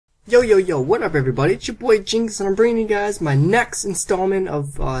Yo, what up everybody? It's your boy Jinx and I'm bringing you guys my next installment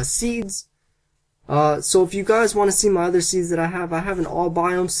of seeds. So if you guys want to see my other seeds that I have an all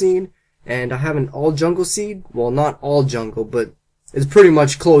biome seed and I have an all jungle seed. Well, not all jungle, but it's pretty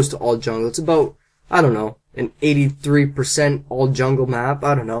much close to all jungle. It's about, I don't know, an 83% all jungle map.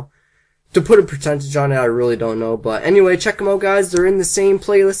 I don't know. To put a percentage on it, I really don't know. But anyway, check them out guys. They're in the same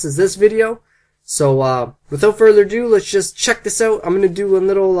playlist as this video. So, without further ado, let's just check this out. I'm gonna do a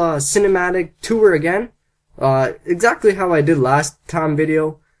little, cinematic tour again. Exactly how I did last time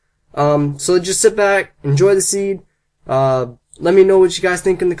video. So just sit back, enjoy the seed. Let me know what you guys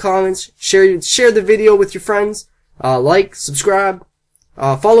think in the comments. Share the video with your friends. Like, subscribe.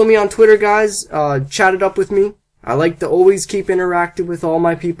 Follow me on Twitter, guys. Chat it up with me. I like to always keep interactive with all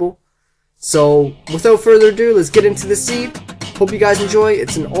my people. So, without further ado, let's get into the seed. Hope you guys enjoy.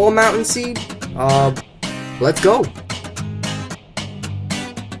 It's an all mountain seed. Let's go.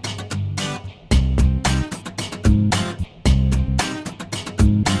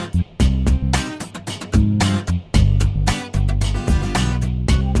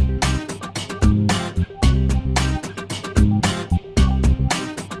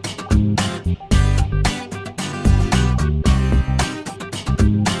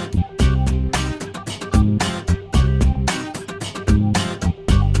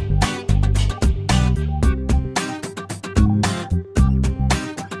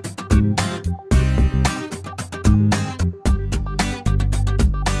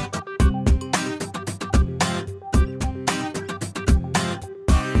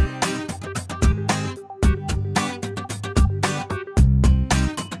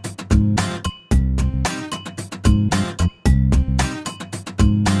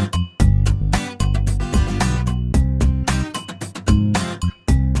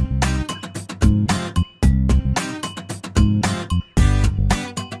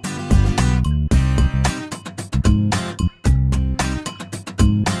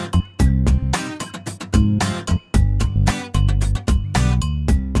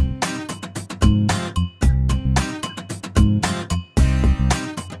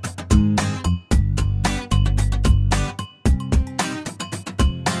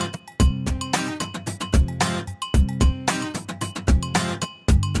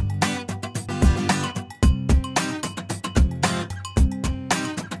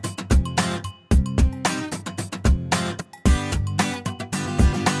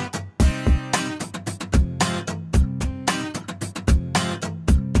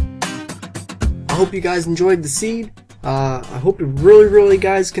 I hope you guys enjoyed the seed. I hope you really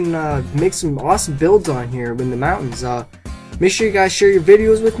guys can make some awesome builds on here in the mountains. Make sure you guys share your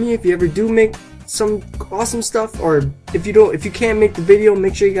videos with me if you ever do make some awesome stuff, or if you can't make the video,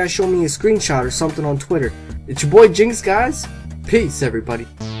 make sure you guys show me a screenshot or something on Twitter. It's your boy Jinx, guys. Peace, everybody.